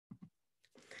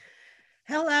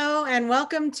Hello and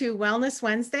welcome to Wellness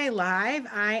Wednesday Live.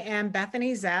 I am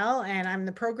Bethany Zell and I'm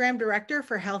the Program Director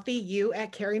for Healthy You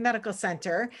at Cary Medical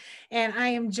Center. And I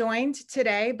am joined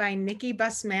today by Nikki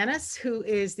Busmanis, who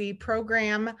is the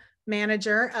Program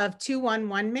Manager of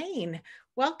 211 Maine.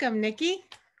 Welcome, Nikki.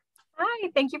 Hi,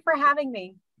 thank you for having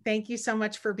me. Thank you so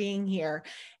much for being here.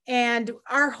 And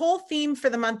our whole theme for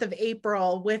the month of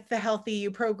April with the Healthy You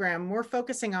program, we're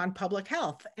focusing on public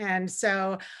health. And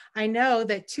so I know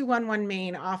that 211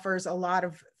 Maine offers a lot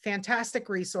of fantastic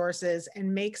resources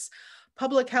and makes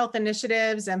public health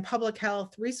initiatives and public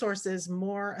health resources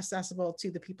more accessible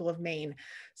to the people of Maine.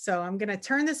 So I'm going to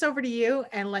turn this over to you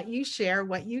and let you share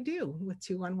what you do with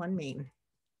 211 Maine.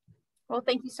 Well,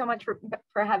 thank you so much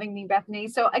for having me, Bethany.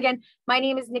 So again, my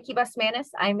name is Nikki Busmanis.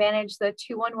 I manage the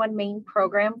 211 Maine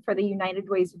program for the United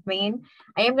Ways of Maine.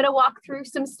 I am going to walk through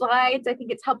some slides. I think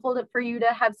it's helpful for you to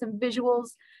have some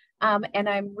visuals, and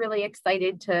I'm really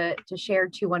excited to share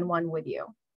 211 with you.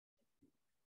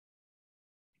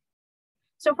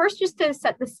 So first, just to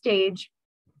set the stage,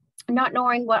 not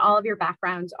knowing what all of your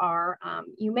backgrounds are,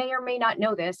 you may or may not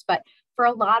know this, but for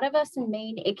a lot of us in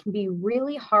Maine, it can be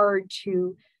really hard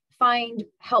to find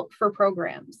help for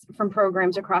programs from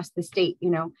programs across the state.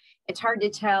 You know, it's hard to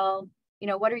tell,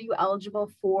 what are you eligible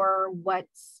for,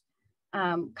 what's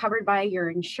covered by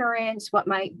your insurance, what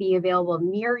might be available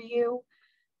near you.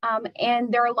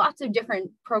 And there are lots of different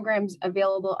programs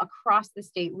available across the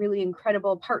state, really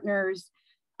incredible partners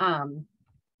and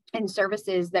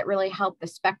services that really help the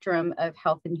spectrum of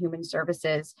health and human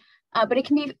services. But it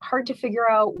can be hard to figure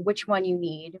out which one you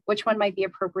need, which one might be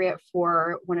appropriate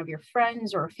for one of your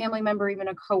friends or a family member, even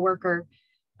a coworker.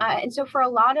 And so for a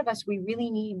lot of us, we really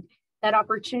need that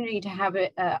opportunity to have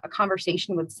a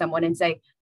conversation with someone and say,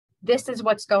 this is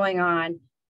what's going on.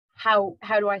 How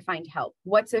do I find help?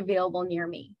 What's available near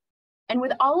me? And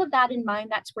with all of that in mind,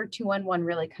 that's where 211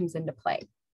 really comes into play.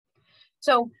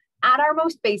 So at our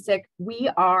most basic, we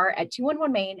are at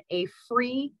 211 Maine, a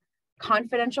free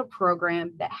confidential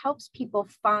program that helps people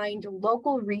find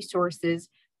local resources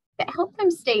that help them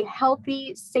stay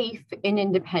healthy, safe, and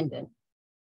independent.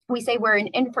 We say we're an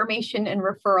information and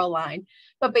referral line,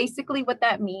 but basically what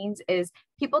that means is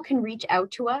people can reach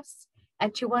out to us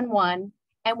at 211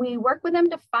 and we work with them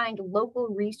to find local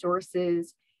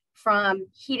resources from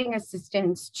heating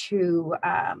assistance to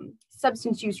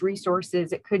substance use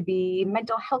resources. It could be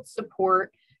mental health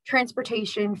support,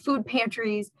 transportation, food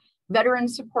pantries, veteran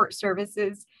support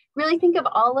services. Really think of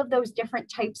all of those different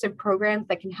types of programs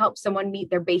that can help someone meet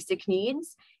their basic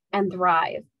needs and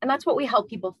thrive. And that's what we help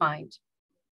people find.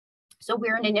 So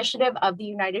we're an initiative of the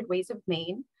United Ways of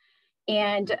Maine,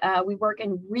 and we work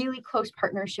in really close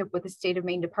partnership with the State of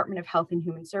Maine Department of Health and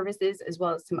Human Services, as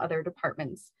well as some other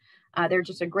departments. They're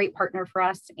just a great partner for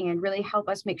us and really help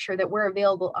us make sure that we're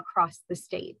available across the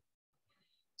state.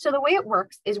 So the way it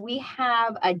works is we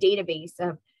have a database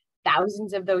of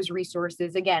thousands of those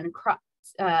resources, again, across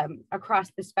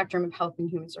the spectrum of health and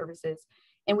human services.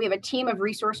 And we have a team of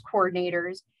resource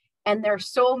coordinators, and their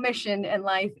sole mission in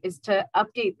life is to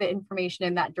update the information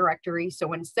in that directory. So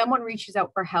when someone reaches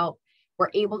out for help, we're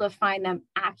able to find them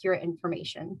accurate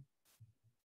information.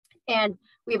 And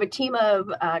we have a team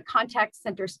of contact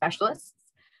center specialists,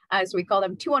 so we call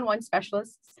them 211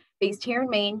 specialists, based here in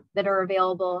Maine, that are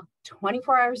available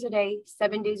 24 hours a day,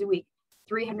 7 days a week,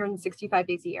 365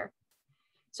 days a year.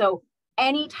 So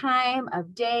any time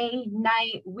of day,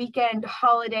 night, weekend,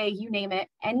 holiday, you name it,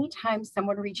 anytime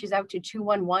someone reaches out to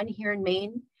 211 here in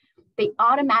Maine, they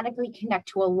automatically connect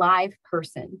to a live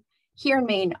person here in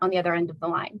Maine on the other end of the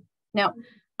line. Now,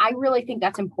 I really think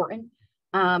that's important.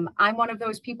 I'm one of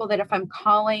those people that if I'm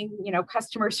calling,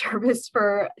 customer service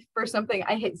for something,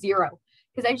 I hit 0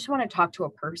 because I just want to talk to a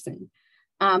person.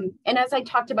 And as I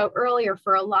talked about earlier,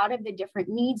 for a lot of the different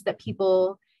needs that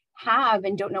people have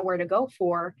and don't know where to go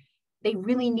for, they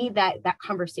really need that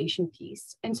conversation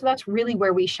piece. And so that's really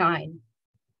where we shine.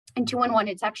 In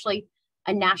 211, it's actually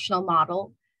a national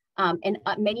model, and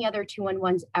many other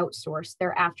 211s outsource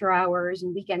their after hours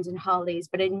and weekends and holidays.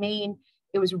 But in Maine,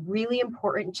 it was really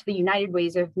important to the United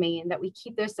Ways of Maine that we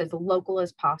keep this as local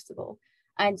as possible.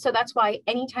 And so that's why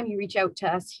anytime you reach out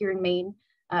to us here in Maine,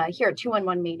 here at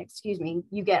 211 Maine,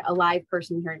 you get a live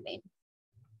person here in Maine.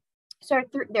 So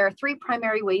there are 3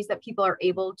 primary ways that people are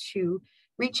able to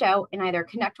reach out and either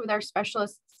connect with our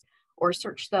specialists or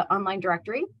search the online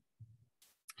directory.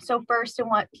 So first, and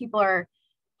what people are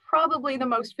probably the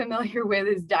most familiar with,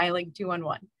 is dialing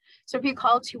 211. So if you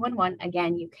call 211,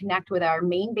 again, you connect with our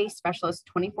Maine-based specialist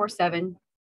 24/7.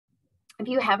 If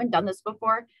you haven't done this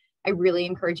before, I really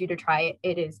encourage you to try it.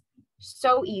 It is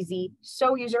so easy,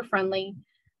 so user-friendly.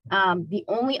 The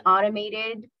only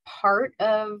automated part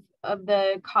of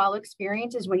the call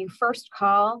experience is when you first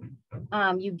call,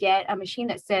 you get a machine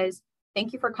that says,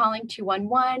 "Thank you for calling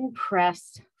 211,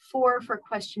 press 4 for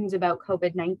questions about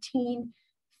COVID-19,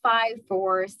 5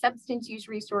 for substance use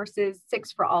resources,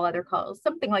 6 for all other calls,"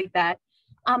 something like that.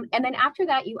 And then after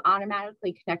that, you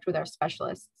automatically connect with our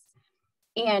specialists.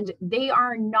 And they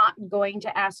are not going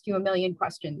to ask you a million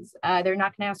questions. They're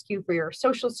not going to ask you for your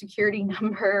social security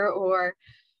number or,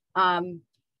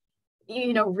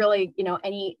 really,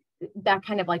 any that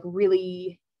kind of like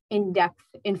really in-depth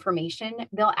information.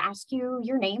 They'll ask you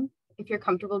your name if you're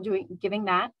comfortable giving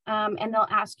that, and they'll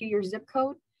ask you your zip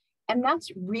code. And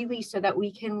that's really so that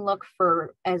we can look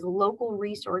for as local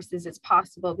resources as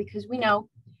possible, because we know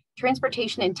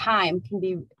transportation and time can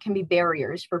be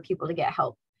barriers for people to get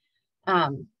help.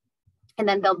 And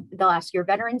then they'll ask your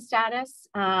veteran status,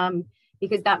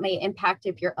 because that may impact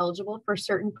if you're eligible for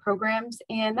certain programs.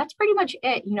 And that's pretty much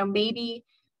it. Maybe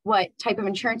what type of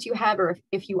insurance you have, or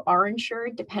if you are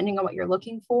insured, depending on what you're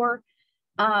looking for.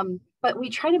 But we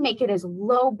try to make it as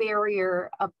low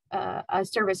barrier a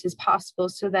service as possible,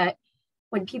 so that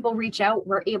when people reach out,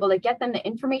 we're able to get them the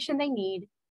information they need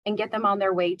and get them on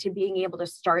their way to being able to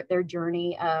start their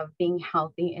journey of being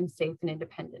healthy and safe and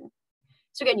independent.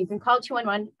 So again, you can call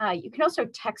 211. You can also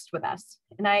text with us.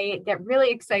 And I get really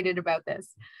excited about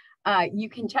this. You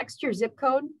can text your zip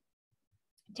code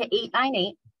to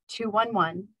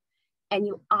 898-211, and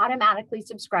you automatically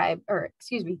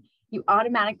you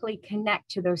automatically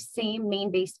connect to those same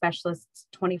Maine-based specialists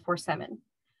 24/7.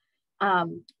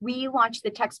 We launched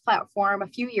the text platform a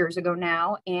few years ago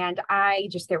now, and I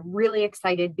just get really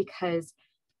excited because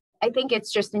I think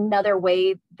it's just another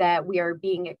way that we are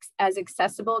being as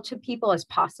accessible to people as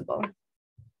possible.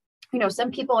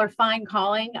 Some people are fine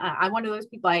calling. I'm one of those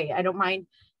people, I don't mind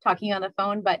talking on the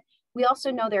phone, but we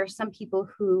also know there are some people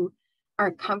who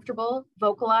aren't comfortable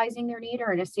vocalizing their need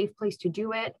or in a safe place to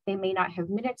do it. They may not have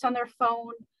minutes on their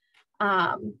phone.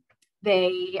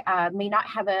 They may not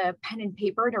have a pen and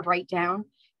paper to write down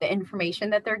the information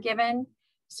that they're given.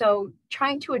 So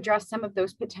trying to address some of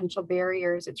those potential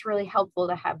barriers, it's really helpful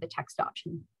to have the text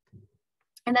option.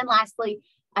 And then lastly,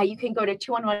 you can go to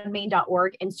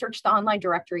 211maine.org and search the online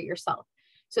directory yourself.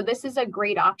 So this is a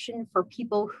great option for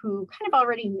people who kind of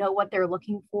already know what they're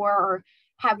looking for or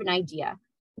have an idea.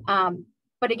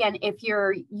 But again, if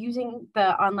you're using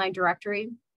the online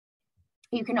directory,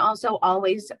 you can also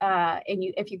always,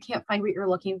 if you can't find what you're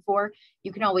looking for,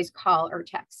 you can always call or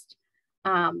text.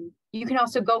 You can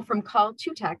also go from call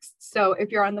to text. So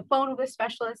if you're on the phone with a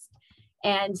specialist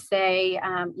and say,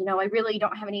 I really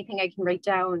don't have anything I can write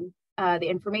down the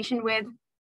information with,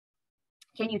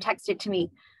 can you text it to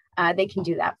me? They can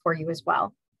do that for you as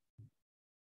well.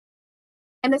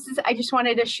 And I just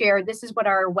wanted to share, this is what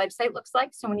our website looks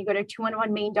like. So when you go to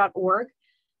 211maine.org,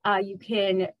 you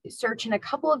can search in a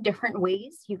couple of different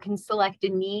ways. You can select a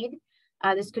need.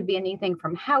 This could be anything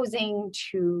from housing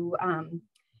to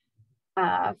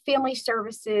family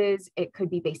services. It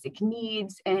could be basic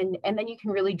needs. And then you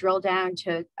can really drill down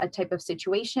to a type of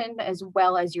situation as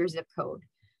well as your zip code.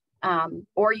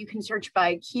 Or you can search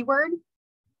by keyword.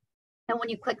 And when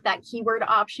you click that keyword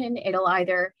option,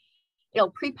 it'll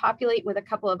pre-populate with a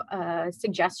couple of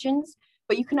suggestions,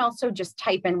 but you can also just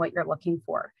type in what you're looking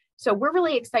for. So we're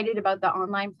really excited about the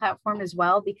online platform as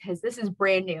well, because this is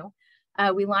brand new.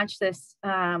 We launched this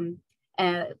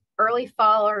early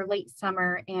fall or late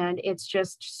summer, and it's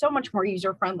just so much more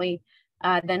user-friendly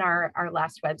than our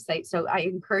last website. So I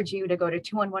encourage you to go to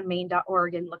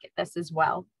 211maine.org and look at this as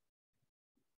well.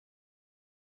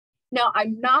 Now,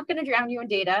 I'm not going to drown you in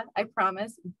data, I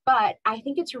promise, but I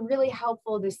think it's really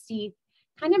helpful to see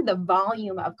kind of the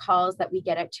volume of calls that we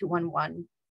get at 211.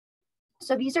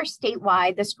 So these are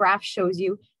statewide. This graph shows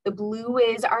you the blue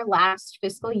is our last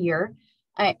fiscal year,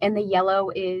 and the yellow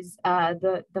is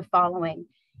the following.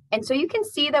 And so you can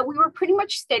see that we were pretty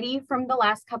much steady from the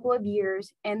last couple of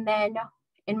years. And then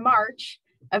in March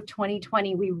of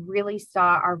 2020, we really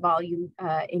saw our volume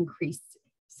increase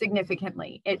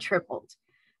significantly. It tripled.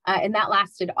 And that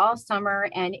lasted all summer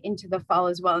and into the fall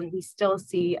as well. And we still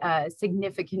see a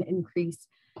significant increase.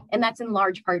 And that's in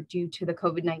large part due to the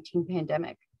COVID-19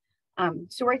 pandemic.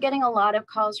 So we're getting a lot of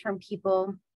calls from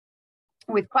people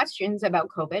with questions about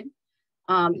COVID.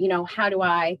 How do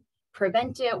I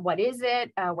prevent it? What is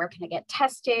it? Where can I get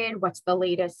tested? What's the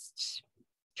latest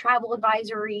travel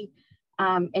advisory?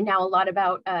 And now a lot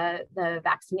about the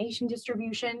vaccination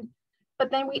distribution. But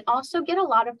then we also get a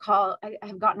lot of I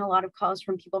have gotten a lot of calls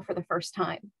from people for the first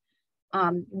time.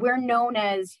 We're known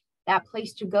as that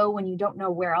place to go when you don't know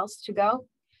where else to go.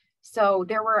 So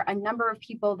there were a number of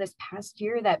people this past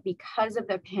year that, because of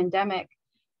the pandemic,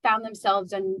 found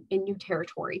themselves in new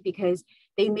territory because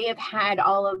they may have had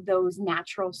all of those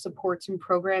natural supports and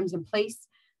programs in place,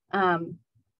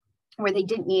 where they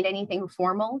didn't need anything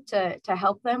formal to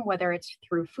help them, whether it's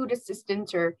through food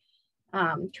assistance or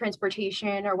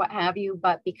transportation or what have you.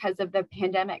 But because of the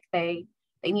pandemic, they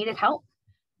needed help.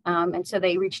 And so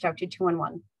they reached out to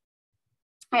 211.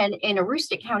 And in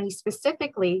Aroostook County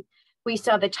specifically, we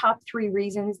saw the top 3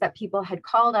 reasons that people had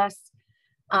called us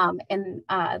in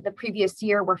the previous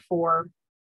year were for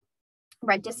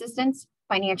rent assistance,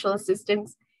 financial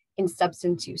assistance, and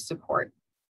substance use support.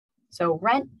 So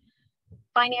rent,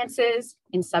 finances,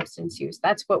 and substance use.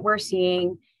 That's what we're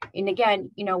seeing. And again,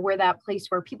 you know, we're that place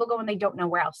where people go when they don't know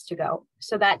where else to go.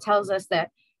 So that tells us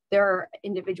that there are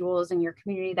individuals in your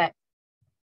community that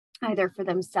either for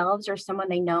themselves or someone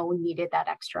they know needed that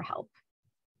extra help.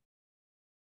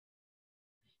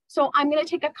 So I'm going to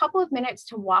take a couple of minutes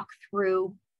to walk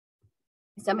through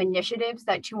some initiatives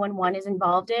that 211 is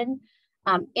involved in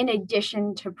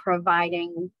addition to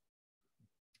providing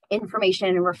information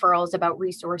and referrals about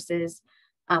resources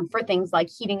for things like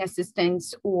heating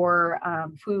assistance or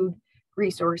food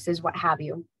resources, what have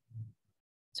you.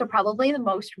 So probably the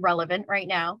most relevant right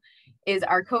now is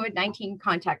our COVID-19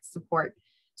 contact support.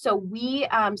 So we,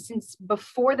 since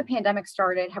before the pandemic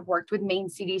started, have worked with Maine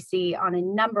CDC on a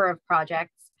number of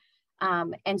projects.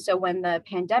 And so when the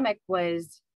pandemic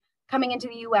was coming into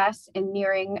the US and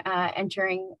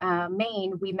entering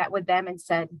Maine, we met with them and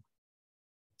said,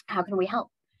 how can we help?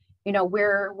 You know,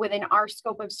 we're within our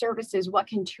scope of services. What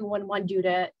can 211 do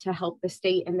to help the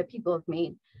state and the people of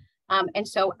Maine? And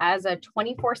so as a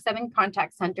 24/7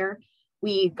 contact center,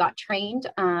 we got trained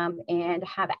and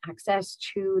have access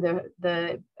to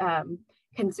the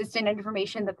consistent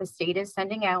information that the state is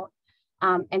sending out.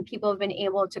 And people have been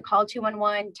able to call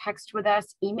 211, text with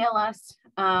us, email us,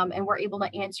 and we're able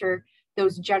to answer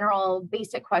those general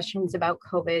basic questions about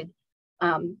COVID.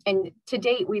 And to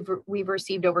date, we've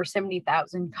received over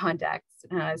 70,000 contacts,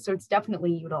 so it's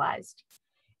definitely utilized.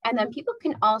 And then people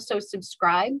can also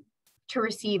subscribe to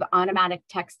receive automatic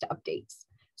text updates.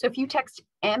 So if you text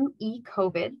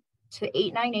ME-COVID to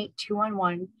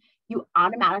 898-211, you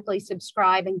automatically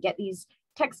subscribe and get these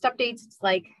text updates. It's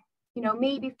like, you know,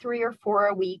 maybe 3 or 4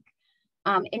 a week.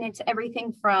 And it's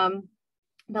everything from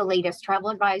the latest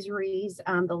travel advisories,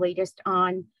 the latest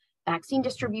on vaccine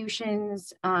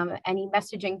distributions, any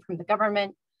messaging from the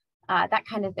government, that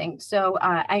kind of thing. So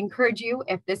I encourage you,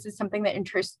 if this is something that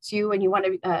interests you and you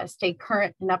want to stay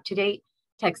current and up to date,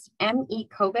 text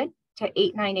ME-COVID to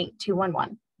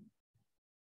 898-211.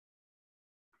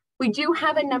 We do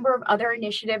have a number of other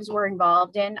initiatives we're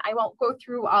involved in. I won't go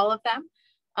through all of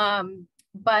them,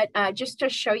 but just to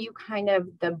show you kind of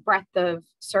the breadth of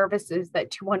services that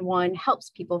 211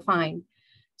 helps people find.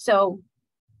 So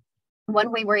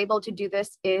one way we're able to do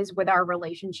this is with our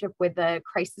relationship with the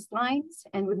crisis lines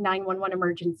and with 911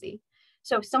 emergency.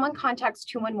 So if someone contacts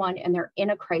 211 and they're in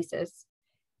a crisis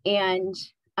and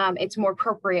it's more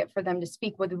appropriate for them to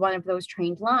speak with one of those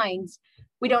trained lines,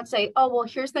 we don't say, oh, well,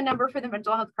 here's the number for the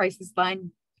mental health crisis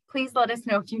line. Please let us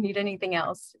know if you need anything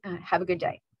else. Have a good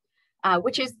day,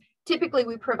 which is typically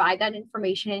we provide that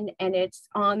information and it's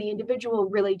on the individual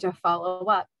really to follow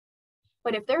up.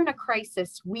 But if they're in a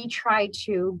crisis, we try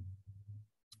to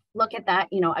look at that,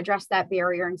 you know, address that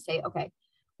barrier and say, okay,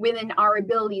 within our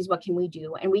abilities, what can we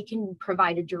do? And we can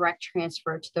provide a direct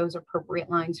transfer to those appropriate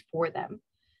lines for them.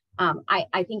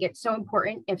 I think it's so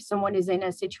important if someone is in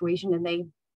a situation and they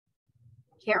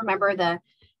can't remember the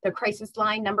crisis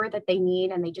line number that they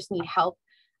need and they just need help,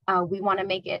 we want to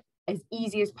make it as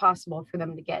easy as possible for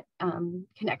them to get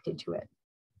connected to it.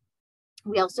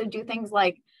 We also do things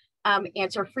like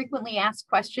answer frequently asked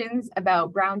questions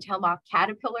about brown tail moth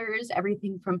caterpillars,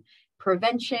 everything from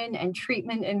prevention and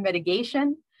treatment and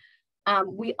mitigation.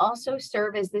 We also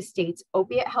serve as the state's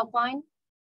opiate helpline.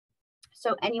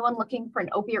 So anyone looking for an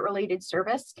opiate related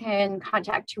service can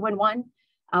contact 211.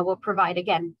 We'll provide,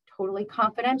 again, totally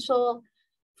confidential,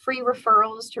 free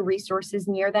referrals to resources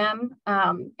near them.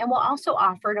 And we'll also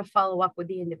offer to follow up with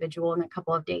the individual in a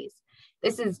couple of days.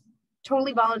 This is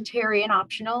totally voluntary and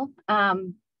optional,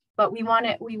 but we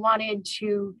wanted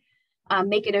to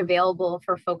make it available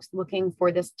for folks looking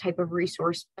for this type of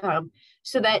resource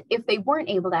so that if they weren't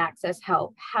able to access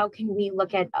help, how can we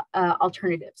look at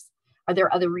alternatives? Are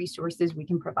there other resources we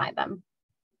can provide them?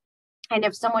 And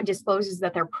if someone discloses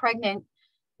that they're pregnant,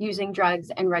 using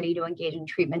drugs and ready to engage in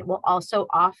treatment, we'll also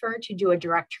offer to do a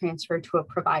direct transfer to a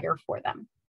provider for them.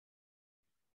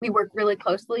 We work really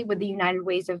closely with the United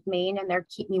Ways of Maine and their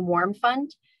Keep Me Warm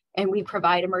Fund. and we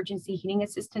provide emergency heating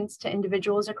assistance to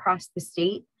individuals across the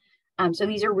state. So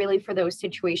these are really for those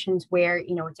situations where,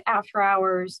 you know, it's after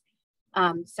hours,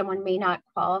 someone may not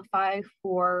qualify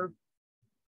for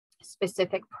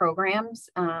specific programs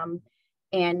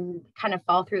and kind of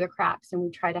fall through the cracks, and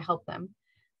we try to help them.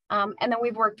 And then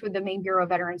we've worked with the Maine Bureau of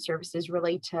Veteran Services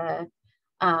really to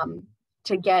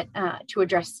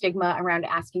address stigma around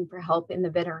asking for help in the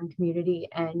veteran community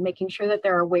and making sure that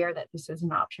they're aware that this is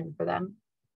an option for them.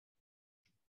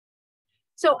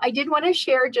 So I did want to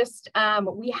share just,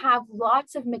 we have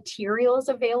lots of materials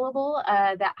available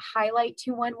that highlight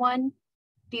 211.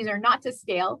 These are not to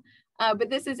scale, but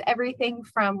this is everything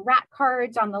from rat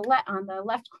cards on the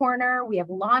left corner. We have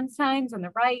lawn signs on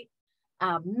the right,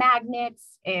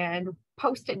 magnets and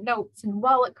Post-it notes and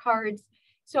wallet cards.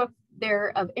 So if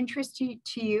they're of interest to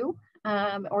you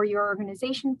or your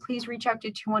organization, please reach out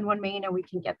to 211 Maine and we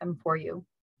can get them for you.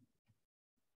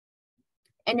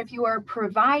 And if you are a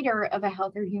provider of a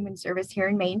health or human service here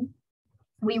in Maine,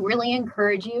 we really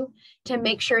encourage you to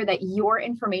make sure that your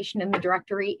information in the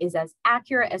directory is as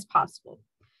accurate as possible.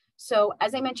 So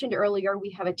as I mentioned earlier,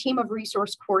 we have a team of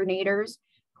resource coordinators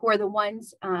who are the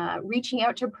ones reaching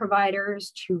out to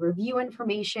providers to review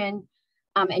information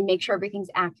and make sure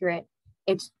everything's accurate.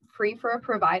 It's free for a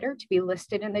provider to be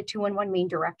listed in the 211 Maine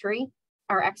directory.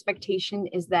 Our expectation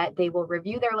is that they will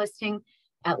review their listing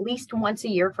at least once a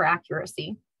year for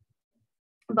accuracy.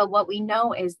 But what we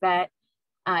know is that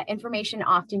information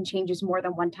often changes more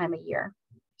than one time a year.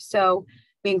 So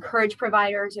we encourage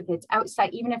providers, if it's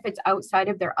outside, even if it's outside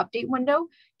of their update window,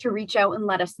 to reach out and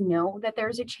let us know that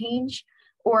there's a change.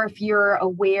 Or if you're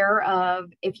aware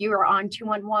of, if you are on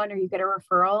 211 or you get a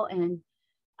referral and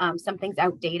something's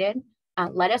outdated,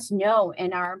 let us know.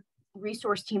 And our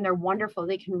resource team, they're wonderful.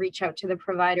 They can reach out to the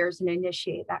providers and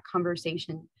initiate that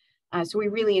conversation. So we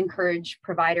really encourage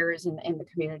providers and the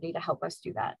community to help us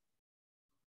do that.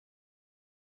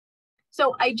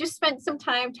 So I just spent some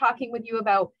time talking with you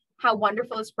about how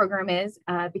wonderful this program is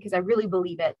because I really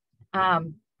believe it.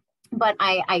 But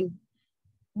I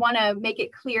want to make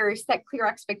it clear, set clear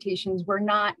expectations. We're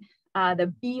not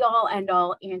the be all end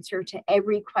all answer to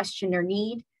every question or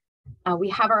need. We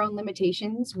have our own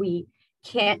limitations. We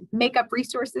can't make up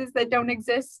resources that don't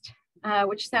exist,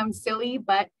 which sounds silly,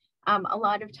 but a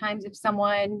lot of times if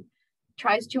someone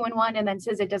tries 211 and then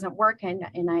says it doesn't work and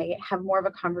I have more of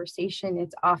a conversation,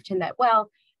 it's often that, well,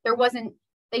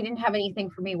 they didn't have anything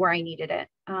for me where I needed it,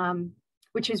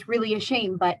 which is really a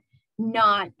shame, but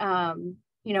not,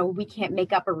 you know, we can't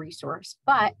make up a resource,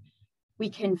 but we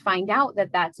can find out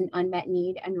that that's an unmet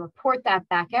need and report that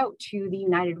back out to the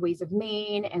United Ways of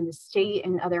Maine and the state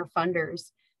and other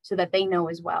funders so that they know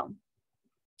as well.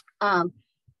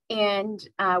 And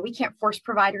we can't force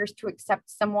providers to accept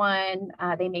someone.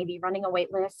 They may be running a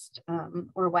wait list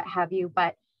or what have you,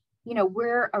 but you know,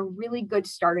 we're a really good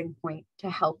starting point to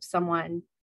help someone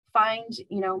find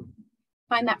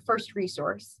that first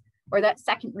resource or that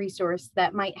second resource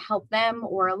that might help them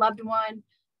or a loved one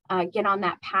get on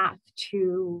that path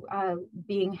to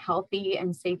being healthy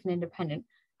and safe and independent.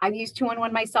 I've used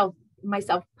 211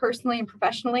 myself personally and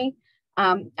professionally.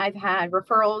 I've had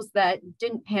referrals that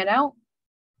didn't pan out,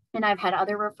 and I've had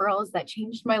other referrals that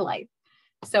changed my life.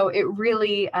 So it's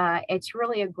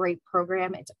really a great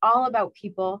program. It's all about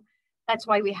people. That's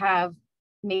why we have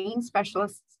Maine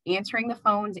specialists answering the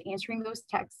phones, answering those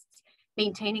texts,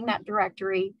 maintaining that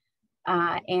directory.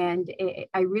 I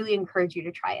really encourage you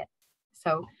to try it.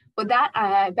 So with that,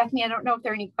 Bethany, I don't know if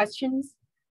there are any questions.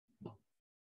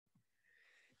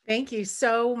 Thank you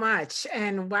so much.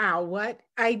 And wow,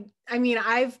 I mean,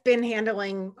 I've been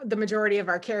handling the majority of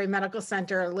our Cary Medical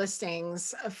Center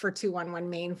listings for 211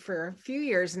 Maine for a few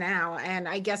years now. And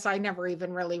I guess I never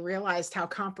even really realized how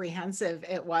comprehensive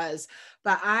it was.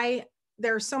 But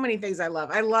there are so many things I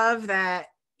love. I love that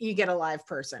you get a live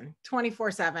person,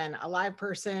 24/7, a live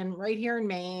person right here in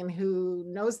Maine who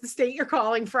knows the state you're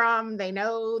calling from. They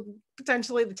know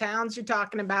potentially the towns you're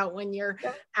talking about when you're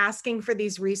asking for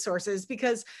these resources,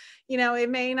 because, you know, it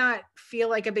may not feel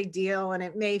like a big deal. And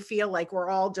it may feel like we're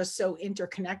all just so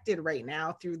interconnected right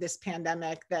now through this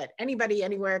pandemic that anybody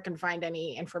anywhere can find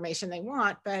any information they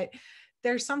want. But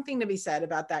there's something to be said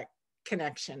about that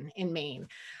connection in Maine.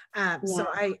 So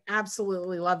I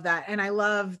absolutely love that. And I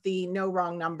love the no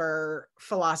wrong number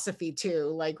philosophy too,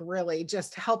 like really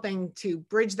just helping to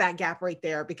bridge that gap right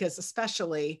there, because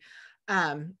especially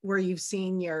where you've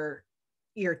seen your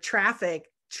traffic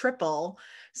triple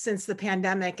since the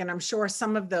pandemic. And I'm sure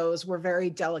some of those were very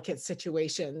delicate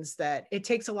situations that it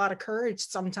takes a lot of courage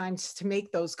sometimes to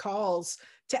make those calls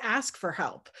to ask for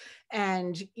help.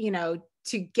 And, you know,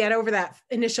 to get over that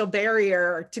initial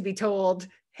barrier to be told,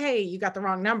 hey, you got the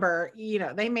wrong number,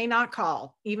 they may not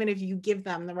call, even if you give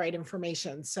them the right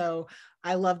information. So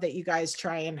I love that you guys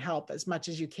try and help as much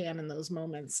as you can in those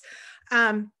moments.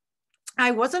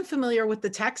 I wasn't familiar with the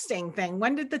texting thing.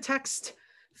 When did the text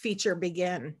feature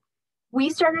begin? We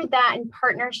started that in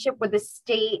partnership with the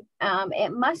state.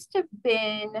 It must have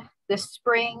been the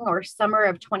spring or summer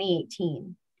of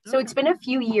 2018. So it's been a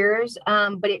few years,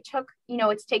 but it took,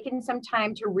 it's taken some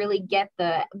time to really get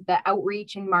the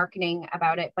outreach and marketing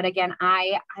about it. But again,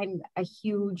 I'm a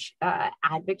huge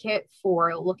advocate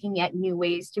for looking at new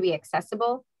ways to be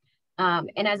accessible.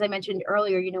 And as I mentioned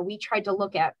earlier, we tried to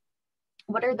look at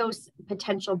what are those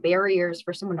potential barriers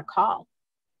for someone to call.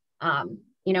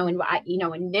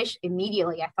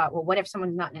 Immediately I thought, well, what if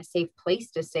someone's not in a safe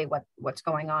place to say what's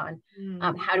going on?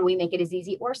 How do we make it as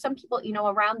easy? Or some people,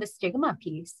 around the stigma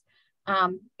piece,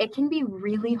 it can be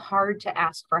really hard to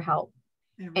ask for help.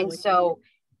 Really and so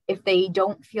if they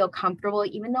don't feel comfortable,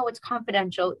 even though it's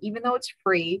confidential, even though it's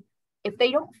free, if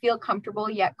they don't feel comfortable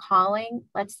yet calling,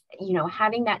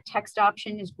 having that text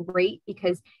option is great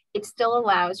because it still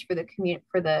allows for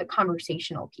the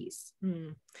conversational piece.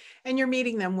 And you're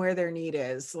meeting them where their need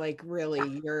is. Like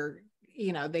really,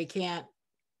 they can't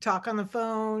talk on the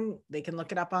phone. They can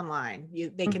look it up online.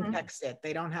 They can text it.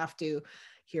 They don't have to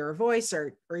hear a voice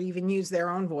or even use their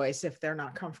own voice if they're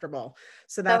not comfortable.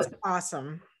 So that's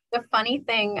awesome. The funny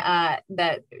thing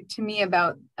that to me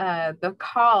about the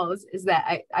calls is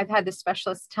that I've had the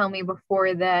specialists tell me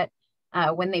before that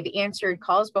when they've answered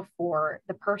calls before,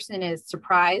 the person is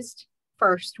surprised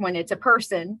first when it's a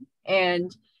person,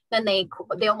 and then they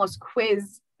almost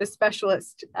quiz the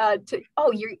specialist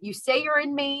you say you're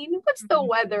in Maine. What's the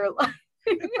weather like?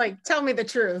 Like, tell me the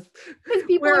truth.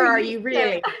 Where are you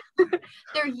really?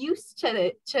 They're used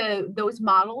to those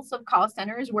models of call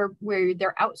centers where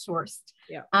they're outsourced,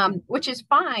 which is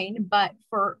fine. But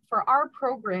for our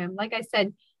program, like I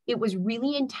said, it was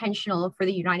really intentional for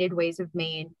the United Ways of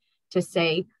Maine to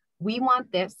say, we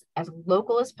want this as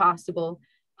local as possible.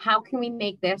 How can we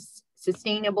make this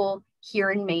sustainable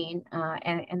here in Maine?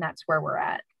 And that's where we're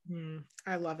at.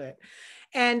 I love it.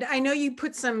 And I know you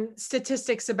put some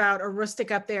statistics about a rustic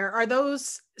up there. Are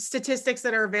those statistics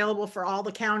that are available for all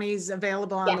the counties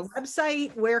available on the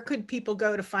website? Where could people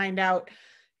go to find out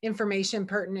information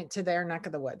pertinent to their neck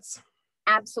of the woods?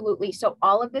 Absolutely. So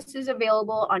all of this is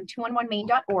available on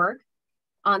 211maine.org.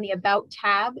 On the About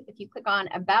tab, if you click on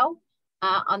About,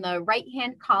 on the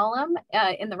right-hand column,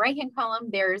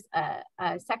 there's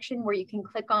a section where you can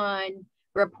click on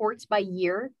reports by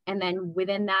year. And then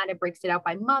within that, it breaks it out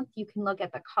by month. You can look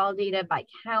at the call data by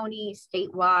county,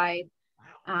 statewide.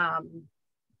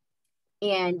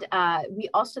 And we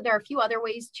also, there are a few other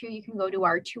ways too. You can go to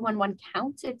our 211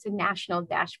 Counts. It's a national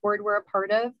dashboard we're a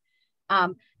part of.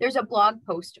 There's a blog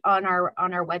post on our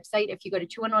website. If you go to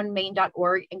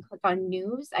 211maine.org and click on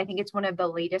news, I think it's one of the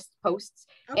latest posts.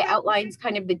 Okay. It outlines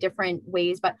kind of the different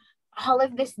ways, but all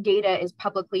of this data is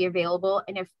publicly available.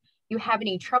 And if you have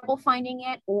any trouble finding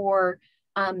it, or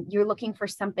you're looking for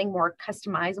something more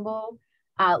customizable,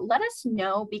 let us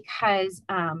know, because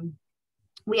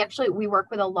we work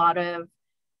with a lot of,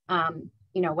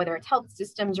 whether it's health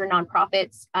systems or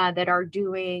nonprofits that are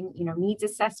doing, needs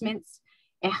assessments.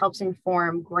 It helps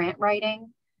inform grant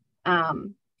writing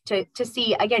to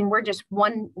see, again, we're just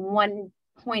one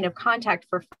point of contact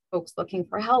for folks looking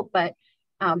for help, but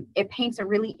it paints a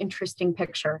really interesting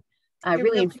picture,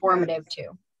 really informative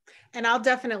too. And I'll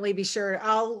definitely be sure,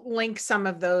 I'll link some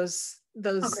of those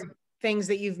things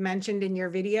that you've mentioned in your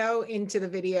video into the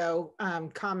video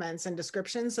comments and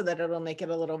descriptions, so that it'll make it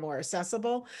a little more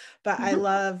accessible. But I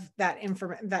love that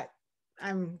information, that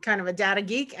I'm kind of a data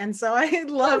geek. And so I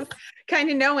love kind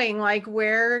of knowing like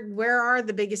where are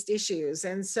the biggest issues.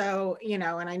 And so, and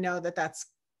I know that that's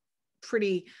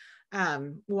pretty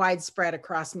widespread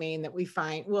across Maine, that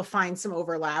we'll find some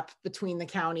overlap between the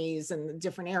counties and the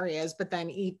different areas, but then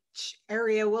each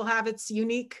area will have its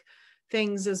unique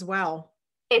things as well.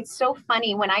 It's so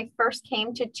funny. When I first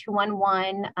came to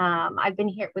 211, I've been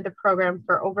here with the program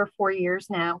for over 4 years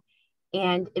now.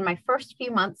 And in my first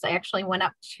few months, I actually went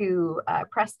up to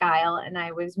Presque Isle, and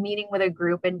I was meeting with a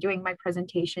group and doing my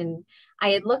presentation. I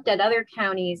had looked at other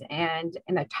counties, and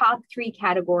in the top 3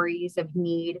 categories of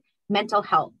need, mental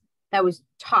health, that was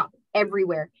top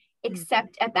everywhere,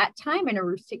 except at that time in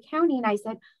Aroostook County. And I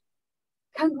said,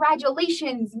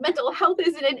 congratulations, mental health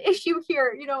isn't an issue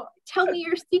here. Tell me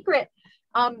your secret.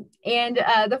 And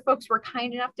the folks were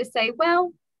kind enough to say,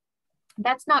 well,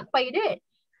 that's not quite it.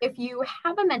 If you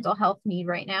have a mental health need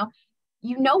right now,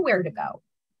 you know where to go.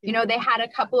 You know, they had a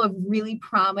couple of really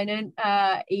prominent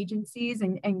agencies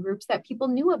and groups that people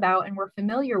knew about and were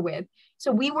familiar with.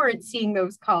 So we weren't seeing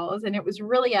those calls. And it was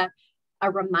really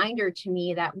a reminder to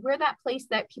me that we're that place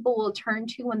that people will turn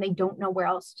to when they don't know where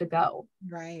else to go.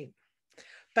 Right.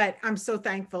 But I'm so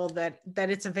thankful that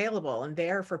it's available and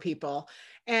there for people.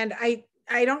 And I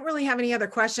don't really have any other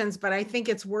questions, but I think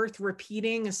it's worth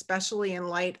repeating, especially in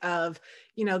light of,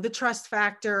 the trust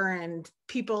factor and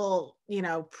people,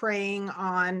 preying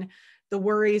on the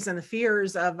worries and the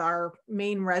fears of our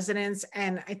Maine residents.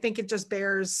 And I think it just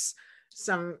bears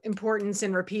some importance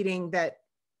in repeating that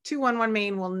 211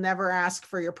 Maine will never ask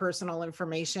for your personal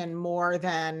information more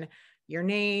than your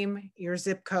name, your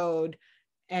zip code,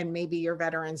 and maybe your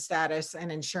veteran status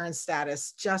and insurance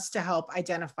status, just to help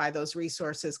identify those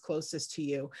resources closest to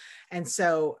you. And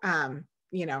so,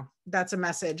 that's a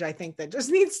message I think that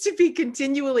just needs to be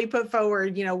continually put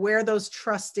forward, where those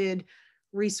trusted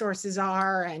resources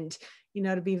are, and,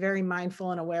 to be very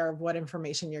mindful and aware of what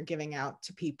information you're giving out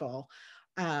to people.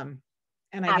 And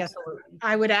I guess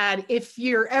I would add, if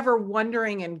you're ever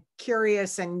wondering and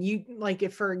curious, and you, like,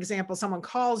 if, for example, someone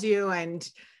calls you and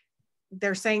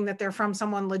they're saying that they're from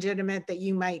someone legitimate that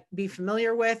you might be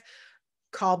familiar with,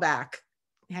 call back,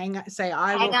 hang up, say,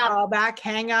 I will call back,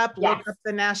 hang up, look up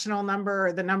the national number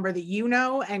or the number that you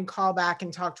know, and call back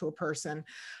and talk to a person.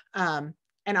 And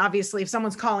obviously if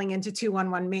someone's calling into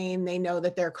 211 Maine, they know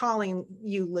that they're calling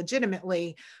you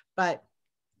legitimately, but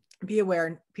be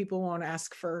aware, people won't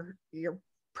ask for your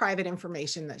private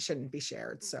information that shouldn't be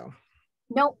shared. So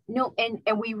no. And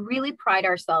we really pride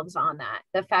ourselves on that.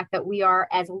 The fact that we are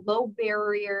as low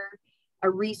barrier a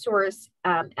resource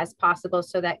as possible,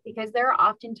 so that, because there are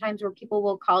often times where people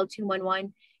will call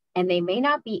 211 and they may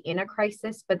not be in a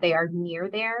crisis, but they are near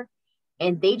there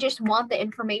and they just want the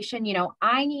information.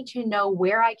 I need to know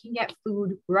where I can get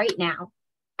food right now.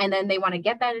 And then they want to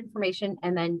get that information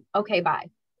and then, okay, bye,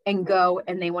 and go.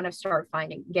 And they want to start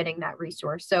getting that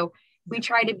resource. So we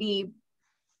try to be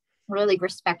really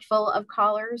respectful of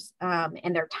callers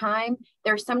and their time.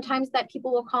 There's sometimes that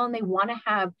people will call and they want to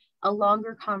have a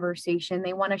longer conversation.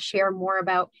 They want to share more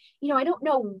about, I don't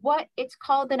know what it's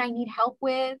called that I need help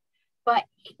with, but,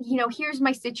 here's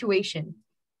my situation.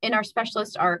 And our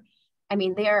specialists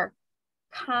they're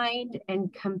kind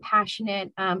and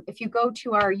compassionate. If you go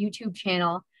to our YouTube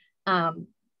channel,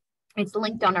 it's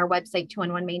linked on our website,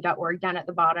 211maine.org. Down at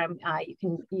the bottom,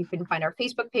 you can find our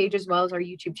Facebook page as well as our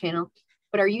YouTube channel.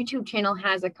 But our YouTube channel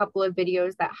has a couple of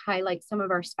videos that highlight some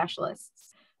of our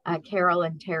specialists, Carol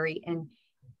and Terry, and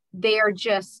they are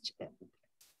just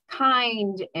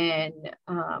kind and,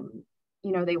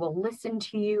 they will listen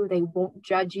to you. They won't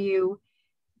judge you.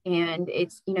 And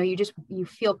it's, you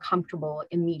feel comfortable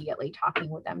immediately talking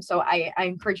with them. So I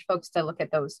encourage folks to look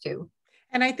at those too.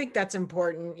 And I think that's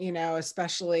important,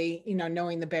 especially,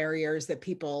 knowing the barriers that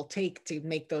people take to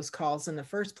make those calls in the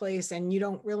first place. And you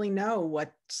don't really know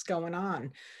what's going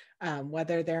on,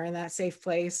 whether they're in that safe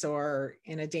place or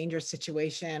in a dangerous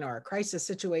situation or a crisis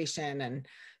situation. And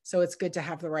so it's good to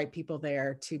have the right people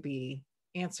there to be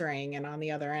answering and on the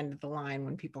other end of the line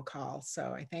when people call.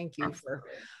 So I thank you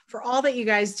for all that you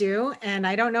guys do. And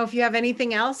I don't know if you have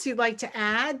anything else you'd like to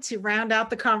add to round out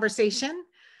the conversation.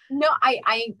 No,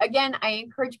 I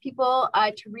encourage people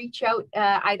to reach out,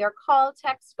 either call,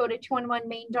 text, go to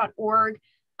 211maine.org.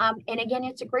 And again,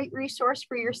 it's a great resource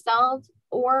for yourselves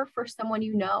or for someone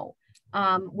you know.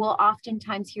 We'll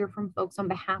oftentimes hear from folks on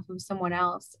behalf of someone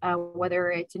else,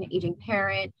 whether it's an aging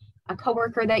parent, a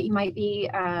coworker that you might be,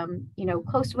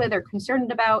 close with or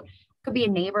concerned about, could be a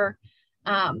neighbor.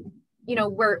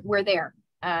 We're there.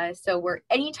 So we're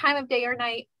any time of day or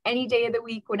night, any day of the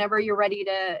week, whenever you're ready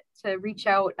to reach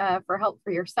out for help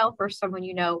for yourself or someone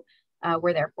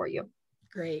we're there for you.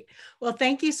 Great. Well,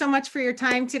 thank you so much for your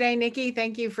time today, Nikki.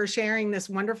 Thank you for sharing this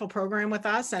wonderful program with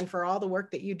us and for all the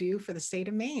work that you do for the state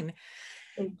of Maine.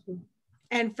 Thank you.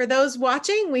 And for those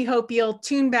watching, we hope you'll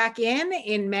tune back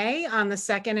in May on the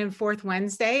 2nd and 4th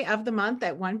Wednesday of the month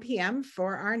at 1 p.m.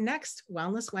 for our next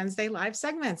Wellness Wednesday live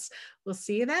segments. We'll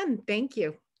see you then. Thank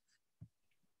you.